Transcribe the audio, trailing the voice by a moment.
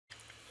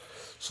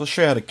So let's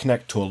show you how to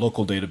connect to a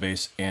local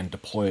database and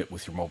deploy it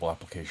with your mobile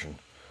application.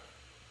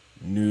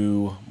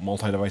 New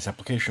multi-device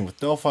application with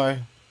Delphi.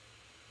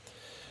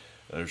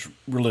 There's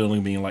really only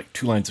being like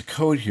 2 lines of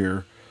code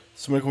here.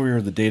 So I'm going to go over here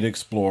to the Data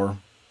Explorer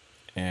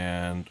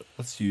and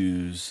let's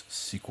use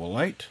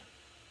SQLite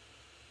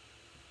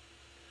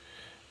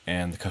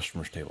and the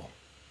customers table.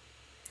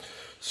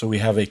 So we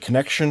have a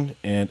connection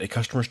and a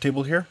customers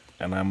table here,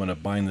 and I'm going to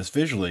bind this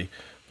visually.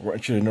 I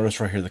want you to notice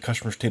right here the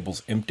customers table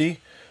is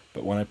empty,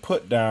 but when I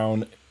put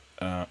down,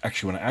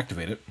 actually when I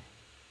activate it,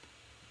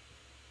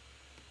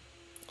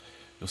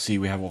 you'll see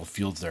we have all the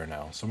fields there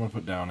now. So I'm going to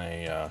put down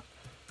a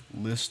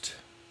list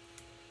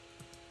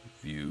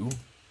view.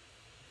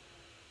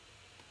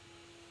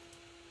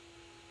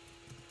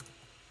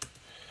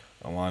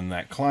 Align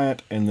that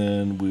client, and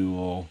then we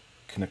will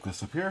connect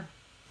this up here.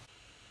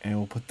 And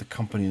we'll put the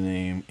company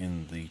name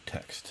in the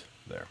text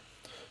there.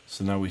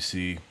 So now we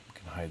see, we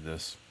can hide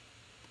this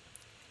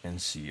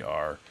and see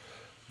our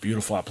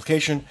beautiful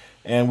application.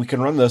 And we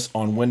can run this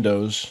on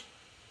Windows,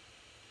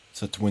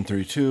 set to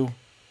Win32,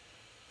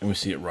 and we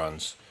see it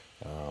runs.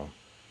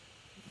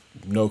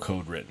 No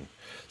code written.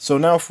 So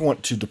now if we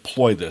want to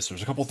deploy this,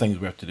 there's a couple things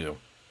we have to do.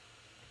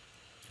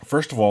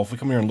 First of all, if we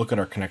come here and look at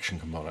our connection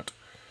component,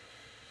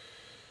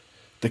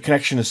 the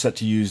connection is set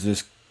to use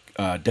this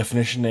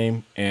definition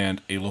name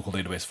and a local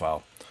database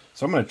file.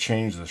 So I'm going to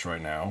change this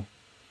right now.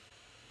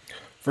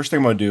 First thing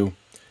I'm going to do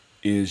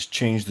is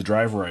change the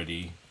driver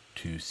ID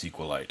to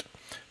SQLite.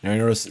 Now you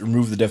notice it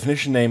removed the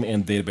definition name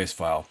and database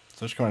file.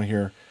 So let's come on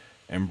here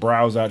and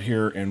browse out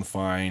here and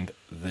find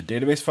the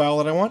database file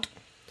that I want.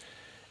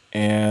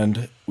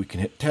 And we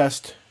can hit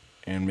test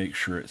and make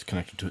sure it's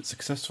connected to it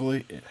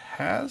successfully. It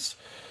has.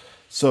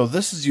 So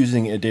this is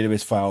using a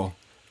database file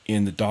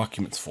in the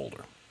documents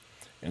folder.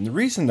 And the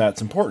reason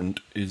that's important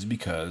is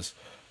because,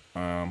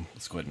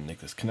 let's go ahead and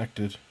make this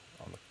connected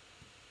on the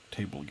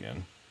table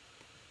again.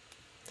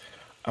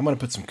 I'm going to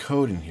put some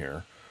code in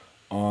here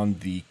on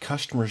the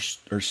customers,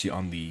 or see,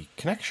 on the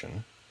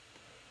connection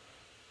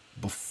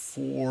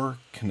before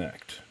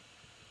connect.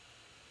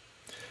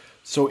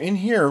 So in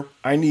here,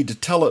 I need to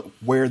tell it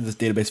where this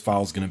database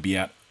file is going to be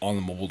at on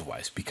the mobile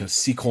device, because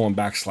C:\/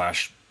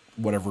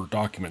 whatever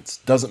documents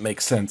doesn't make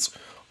sense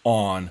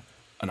on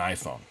an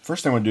iPhone.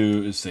 First thing I'm going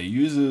to do is say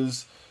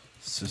uses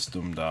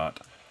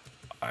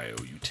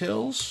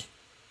system.ioutils.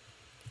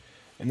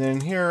 And then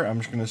here I'm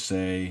just going to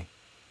say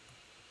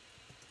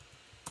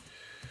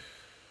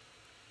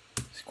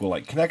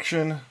SQLite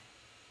connection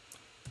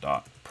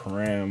dot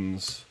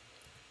params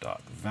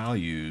dot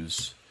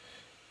values,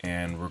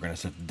 and we're going to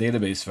set the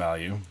database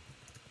value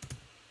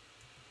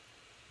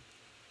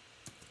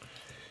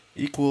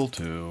equal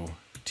to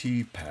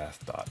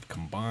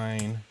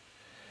tpath.combine,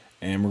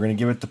 and we're going to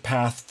give it the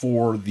path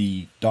for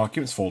the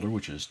documents folder,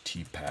 which is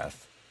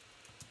tpath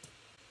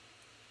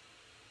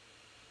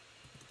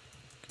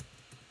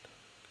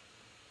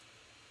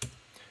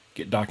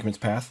get documents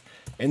path,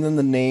 and then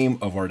the name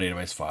of our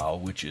database file,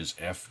 which is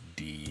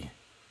fddemo.sdb.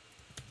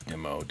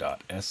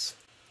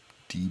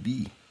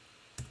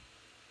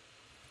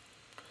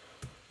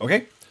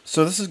 Okay,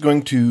 so this is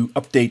going to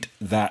update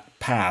that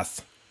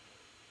path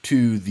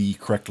to the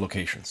correct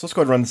location. So let's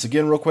go ahead and run this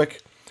again real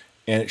quick,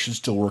 and it should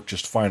still work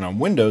just fine on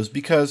Windows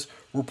because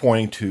we're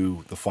pointing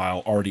to the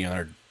file already in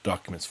our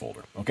documents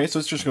folder. Okay, so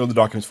let's just go to the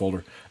documents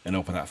folder and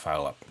open that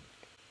file up.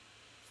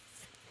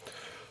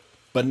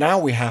 But now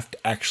we have to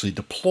actually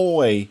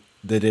deploy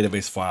the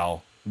database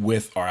file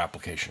with our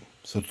application.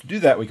 So to do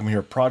that, we come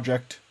here,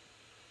 Project,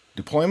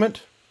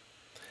 Deployment,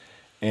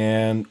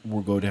 and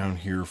we'll go down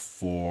here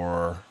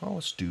for,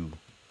 let's do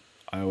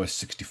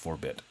iOS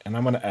 64-bit. And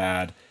I'm going to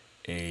add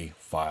a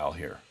file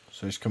here.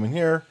 So I just come in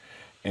here,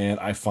 and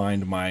I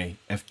find my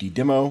FD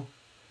demo,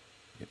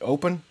 hit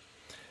open,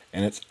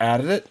 and it's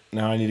added it.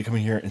 Now I need to come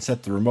in here and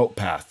set the remote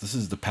path. This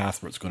is the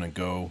path where it's going to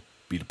go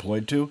be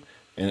deployed to.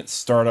 And it's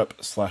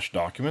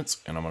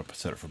startup/documents, and I'm going to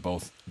set it for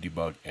both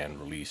debug and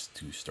release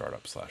to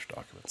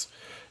startup/documents.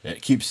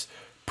 It keeps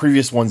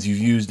previous ones you've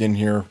used in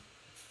here,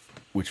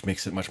 which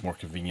makes it much more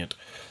convenient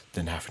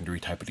than having to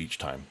retype it each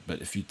time. But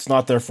if it's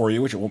not there for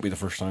you, which it won't be the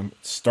first time,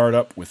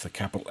 startup with a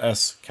capital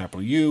S,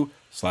 capital U,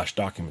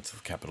 /documents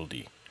with capital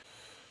D.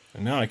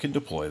 And now I can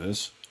deploy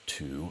this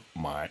to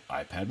my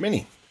iPad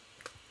mini.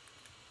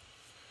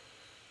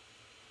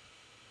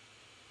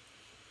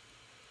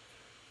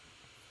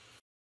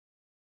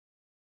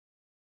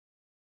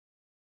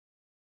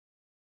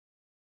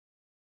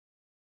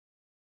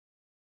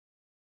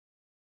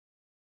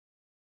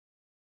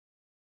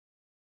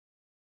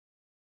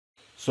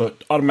 So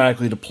it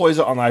automatically deploys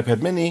it on the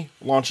iPad mini,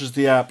 launches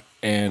the app,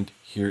 and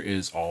here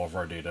is all of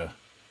our data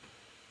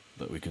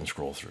that we can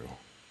scroll through.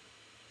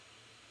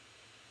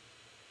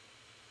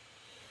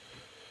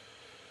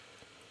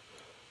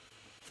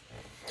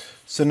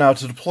 So now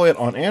to deploy it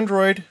on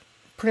Android,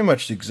 pretty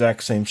much the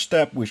exact same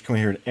step. We come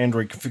here to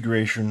Android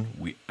configuration,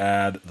 we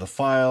add the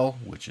file,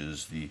 which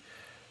is the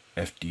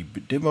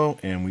FD demo,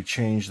 and we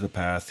change the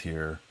path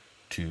here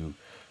to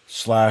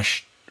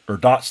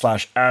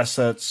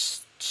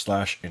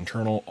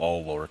 /assets/internal,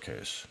 all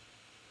lowercase.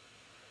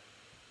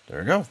 There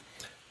we go.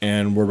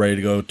 And we're ready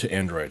to go to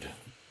Android.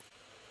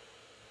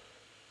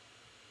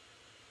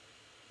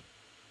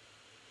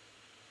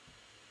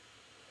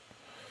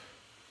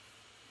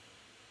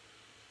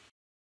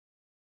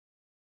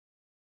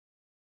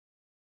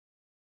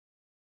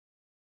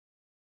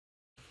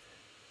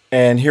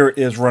 And here it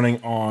is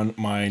running on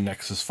my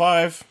Nexus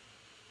 5.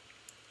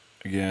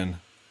 Again,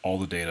 all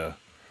the data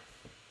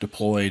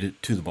deployed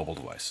to the mobile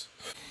device.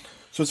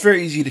 So it's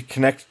very easy to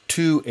connect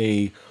to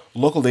a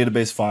local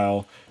database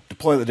file,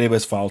 deploy the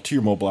database file to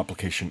your mobile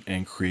application,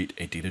 and create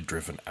a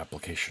data-driven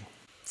application.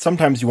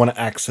 Sometimes you want to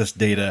access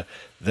data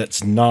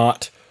that's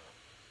not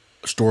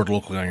stored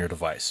locally on your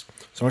device.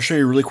 So I'm going to show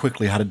you really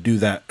quickly how to do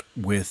that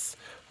with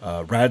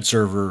RAD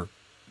server,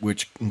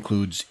 which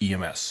includes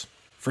EMS.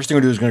 First thing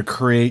I'm going to do is going to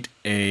create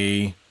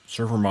a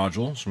server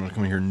module. So I'm going to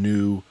come here,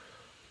 new,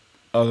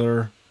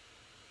 other.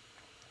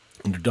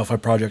 Under Delphi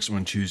projects, I'm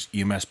going to choose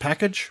EMS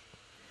package.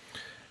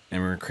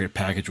 And we're going to create a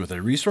package with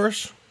a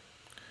resource.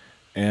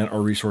 And our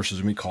resource is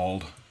going to be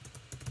called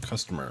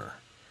customer.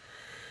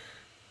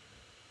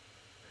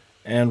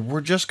 And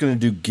we're just going to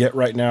do get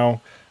right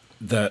now.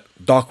 The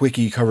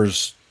DocWiki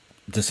covers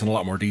this in a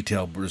lot more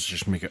detail, but let's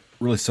just make it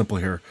really simple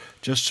here,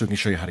 just so we can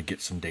show you how to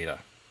get some data.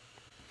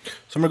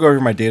 So I'm going to go over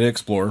to my Data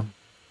Explorer,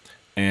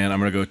 and I'm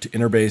going to go to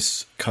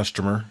Interbase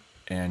Customer,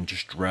 and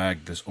just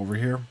drag this over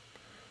here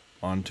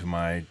onto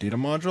my data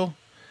module,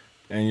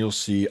 and you'll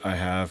see I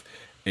have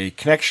a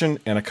connection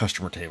and a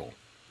customer table.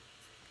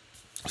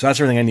 So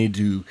that's everything I need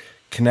to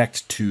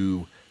connect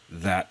to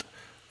that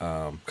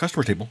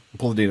customer table and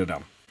pull the data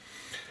down.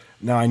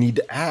 Now I need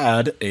to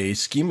add a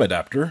schema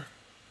adapter.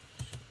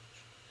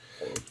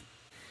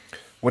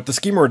 What the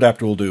schema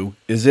adapter will do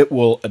is it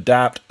will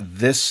adapt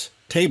this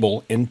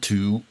table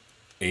into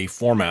a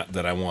format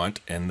that I want,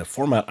 and the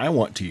format I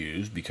want to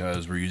use,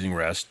 because we're using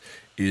REST,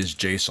 is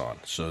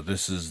JSON. So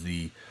this is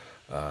the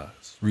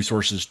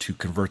resources to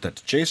convert that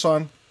to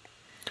JSON.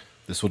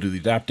 This will do the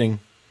adapting,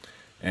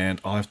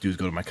 and all I have to do is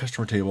go to my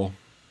customer table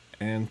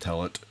and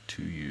tell it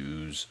to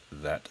use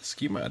that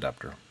schema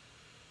adapter.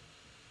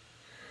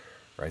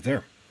 Right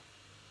there.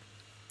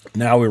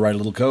 Now we write a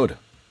little code.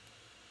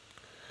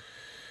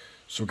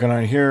 So we're going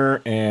on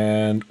here,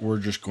 and we're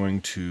just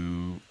going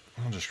to,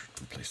 I'll just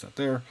replace that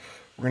there.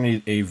 We're going to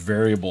need a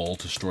variable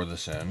to store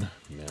this in,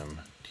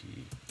 mem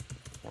t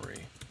or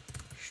a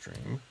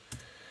stream.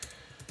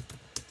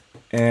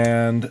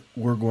 And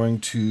we're going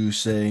to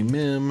say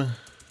mem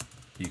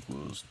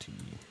equals t.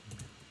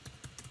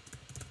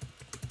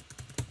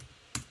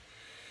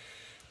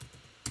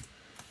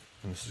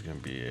 And this is going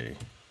to be a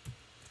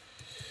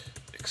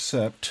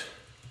except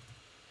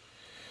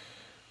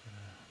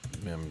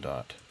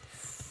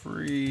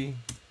mem.free,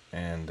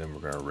 and then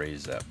we're going to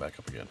raise that back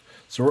up again.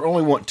 So we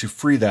only want to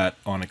free that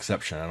on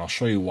exception, and I'll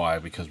show you why,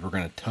 because we're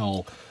going to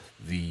tell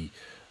the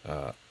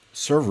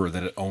server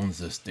that it owns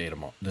this data,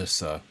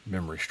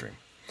 memory stream.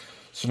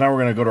 So now we're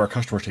going to go to our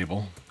customer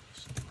table,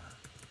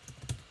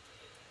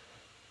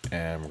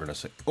 and we're going to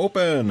say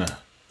open,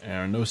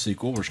 and no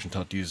SQL. We're just going to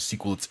tell it to use the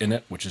SQL that's in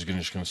it, which is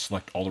just going to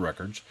select all the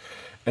records.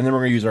 And then we're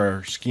going to use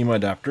our schema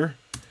adapter,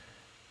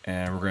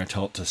 and we're going to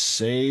tell it to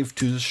save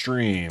to the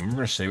stream. We're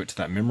going to save it to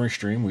that memory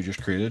stream we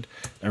just created,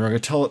 and we're going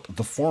to tell it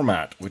the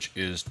format, which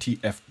is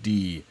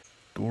TFD,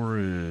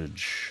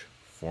 storage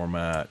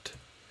format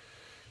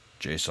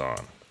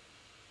JSON.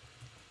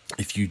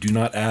 If you do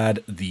not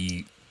add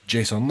the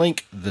JSON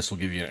link, this will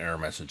give you an error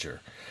message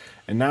here.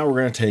 And now we're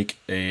going to take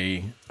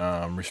a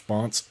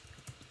response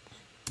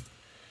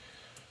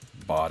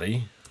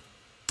body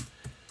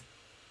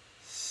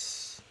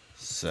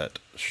set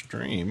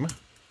stream,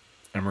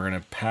 and we're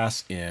going to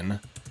pass in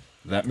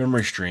that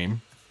memory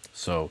stream.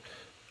 So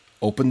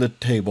open the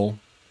table,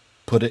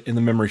 put it in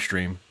the memory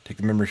stream, take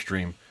the memory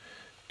stream,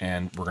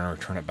 and we're going to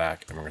return it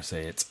back, and we're going to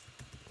say it's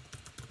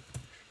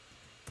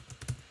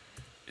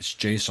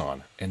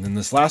JSON. And then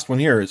this last one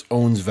here is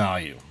owns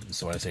value.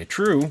 So when I say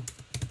true,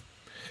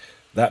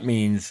 that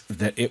means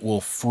that it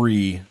will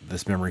free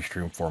this memory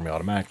stream for me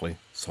automatically,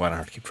 so I don't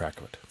have to keep track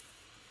of it.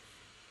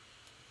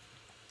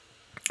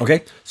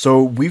 Okay,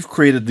 so we've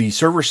created the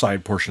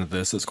server-side portion of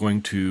this that's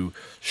going to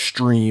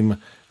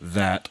stream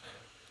that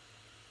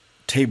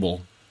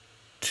table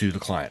to the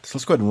client. So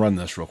let's go ahead and run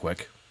this real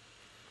quick.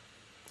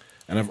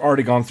 And I've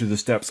already gone through the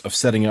steps of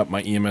setting up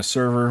my EMS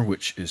server,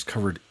 which is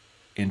covered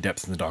in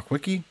depth in the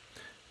DocWiki.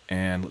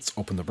 And let's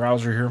open the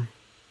browser here.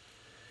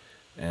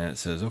 And it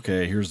says,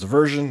 okay, here's the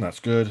version. That's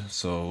good.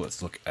 So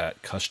let's look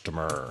at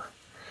customer.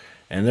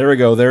 And there we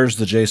go. There's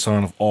the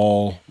JSON of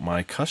all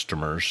my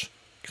customers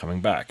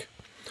coming back.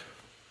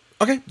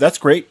 Okay, that's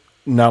great.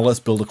 Now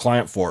let's build a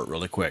client for it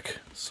really quick.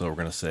 So we're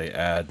going to say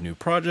add new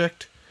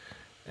project.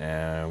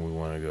 And we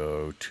want to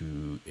go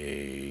to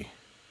a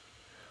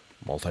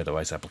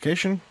multi-device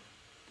application.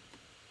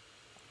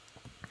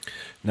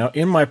 Now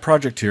in my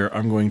project here,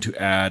 I'm going to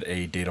add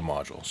a data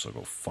module. So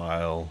go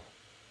file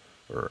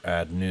or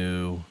add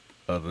new,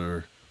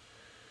 other,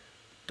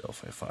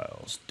 Delphi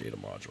files, data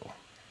module.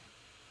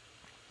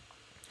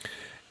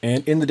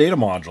 And in the data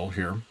module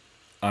here,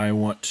 I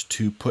want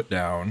to put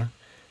down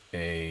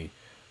a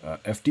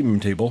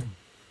FDMEM table.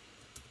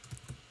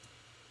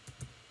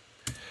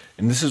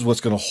 And this is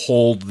what's going to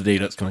hold the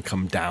data that's going to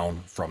come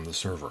down from the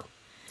server.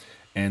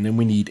 And then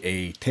we need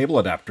a table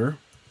adapter.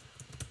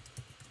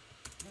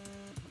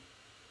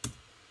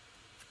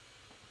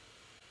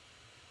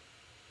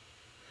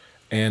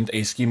 And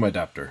a schema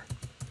adapter.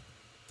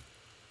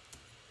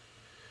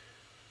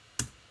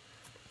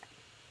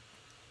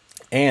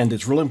 And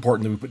it's really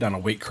important that we put down a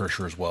wait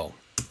cursor as well.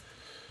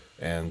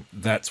 And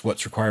that's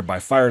what's required by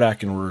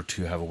FireDAC in order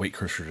to have a wait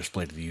cursor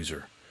displayed to the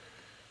user.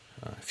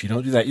 If you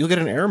don't do that, you'll get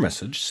an error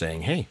message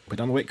saying, hey, put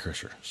down the wait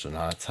cursor. So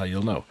now that's how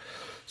you'll know.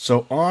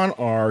 So on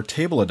our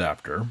table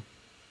adapter,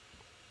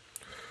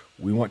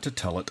 we want to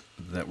tell it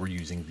that we're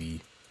using the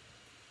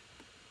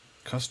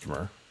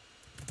customer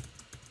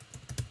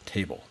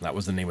table. That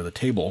was the name of the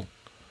table.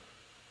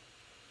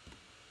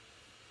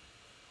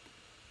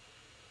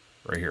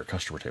 Right here,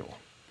 customer table.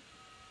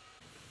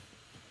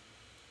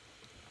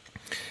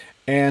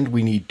 And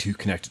we need to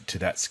connect it to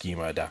that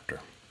schema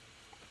adapter.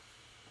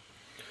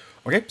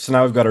 Okay, so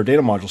now we've got our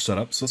data module set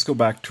up. So let's go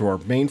back to our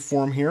main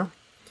form here.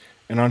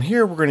 And on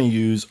here, we're going to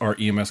use our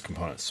EMS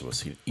components. So we'll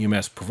see an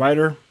EMS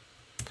provider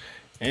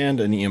and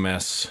an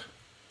EMS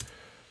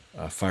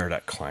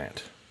FireDAC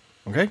client.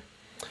 Okay,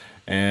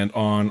 and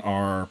on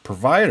our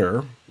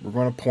provider, we're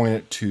going to point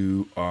it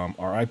to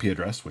our IP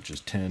address, which is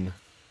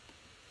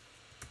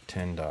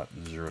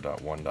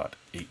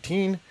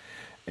 10.0.1.18,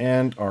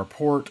 and our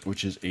port,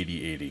 which is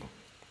 8080.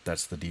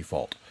 That's the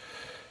default.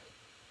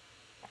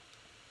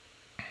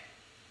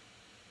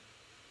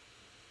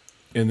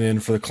 And then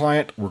for the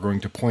client, we're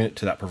going to point it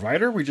to that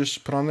provider we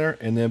just put on there,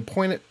 and then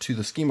point it to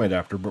the schema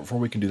adapter. But before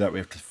we can do that, we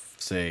have to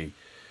say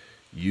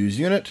use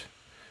unit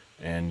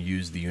and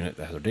use the unit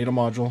that has our data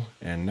module.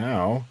 And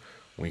now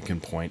we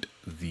can point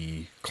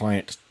the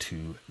client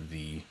to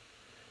the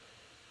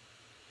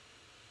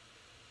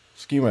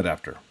schema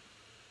adapter.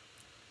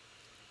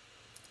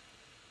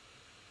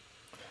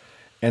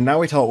 And now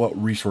we tell it what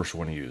resource we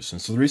want to use.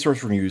 And so the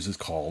resource we're going to use is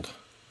called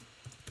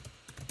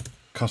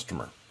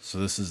customer. So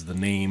this is the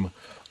name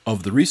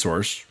of the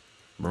resource.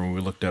 Remember when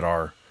we looked at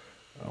our,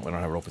 we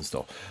don't have it open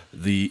still.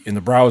 In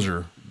the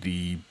browser,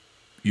 the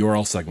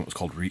URL segment was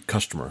called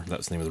customer.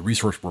 That's the name of the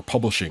resource we're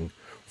publishing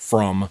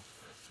from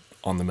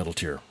on the middle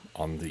tier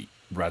on the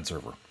RAD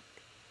server.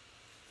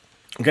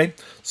 Okay,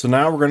 so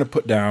now we're going to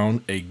put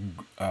down a,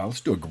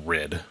 let's do a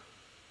grid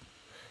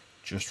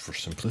just for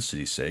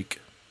simplicity's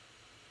sake.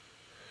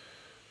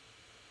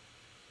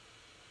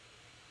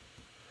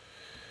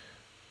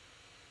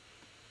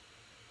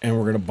 And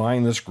we're going to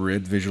bind this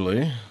grid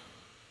visually.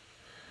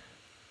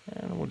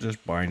 And we'll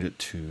just bind it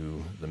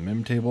to the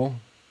MEM table.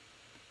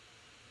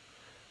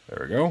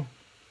 There we go.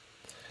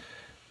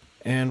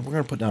 And we're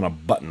going to put down a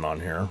button on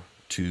here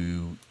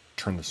to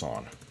turn this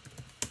on.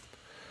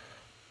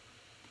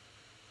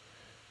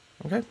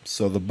 Okay,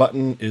 so the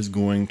button is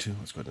going to,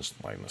 let's go ahead and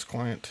slide this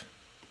client.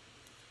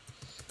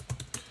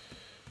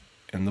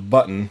 And the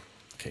button,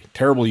 okay,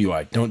 terrible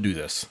UI, don't do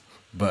this.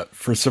 But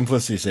for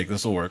simplicity's sake,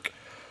 this will work.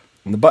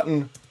 In the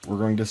button, we're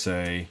going to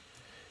say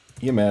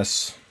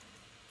EMS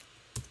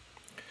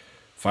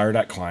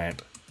FireDAC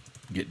client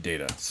get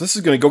data. So this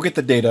is going to go get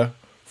the data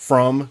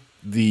from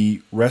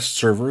the REST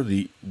server,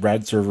 the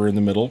RAD server in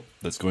the middle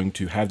that's going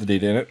to have the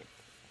data in it.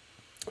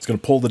 It's going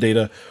to pull the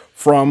data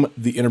from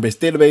the interbase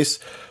database,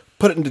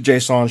 put it into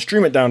JSON,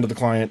 stream it down to the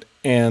client,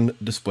 and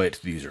display it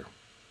to the user.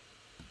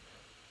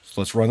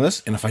 So let's run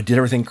this, and if I did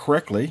everything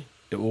correctly,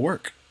 it will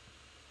work.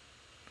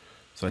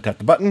 So I tap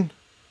the button,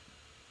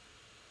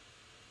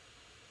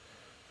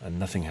 and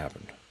nothing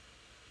happened.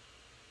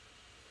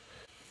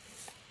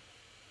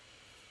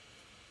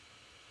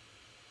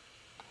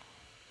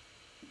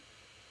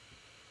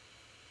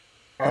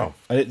 Oh,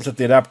 I didn't set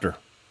the adapter.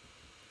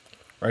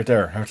 Right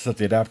there, I have to set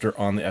the adapter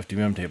on the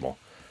FDMEM table.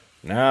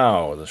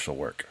 Now this will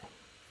work.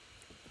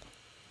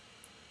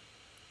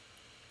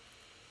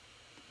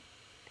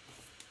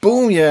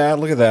 Boom, yeah,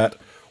 look at that.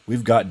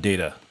 We've got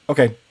data.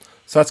 Okay,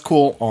 so that's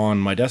cool on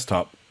my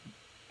desktop.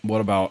 What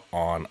about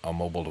on a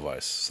mobile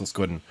device? So let's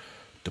go ahead and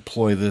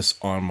deploy this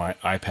on my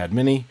iPad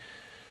mini.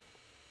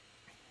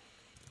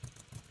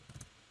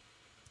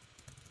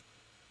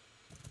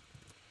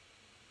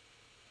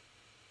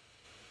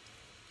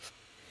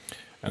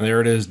 And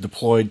there it is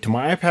deployed to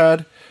my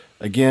iPad.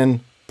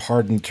 Again,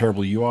 pardon the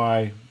terrible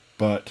UI,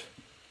 but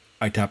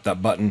I tap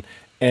that button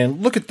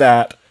and look at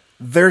that.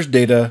 There's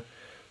data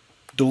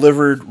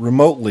delivered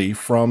remotely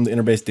from the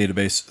interbase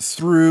database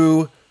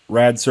through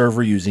RAD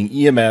server using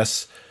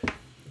EMS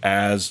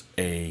as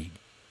a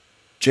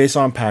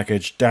JSON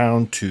package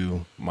down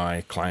to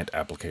my client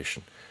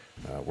application.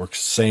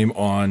 Works same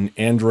on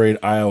Android,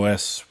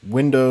 iOS,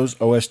 Windows,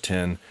 OS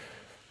X,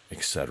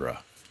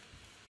 etc.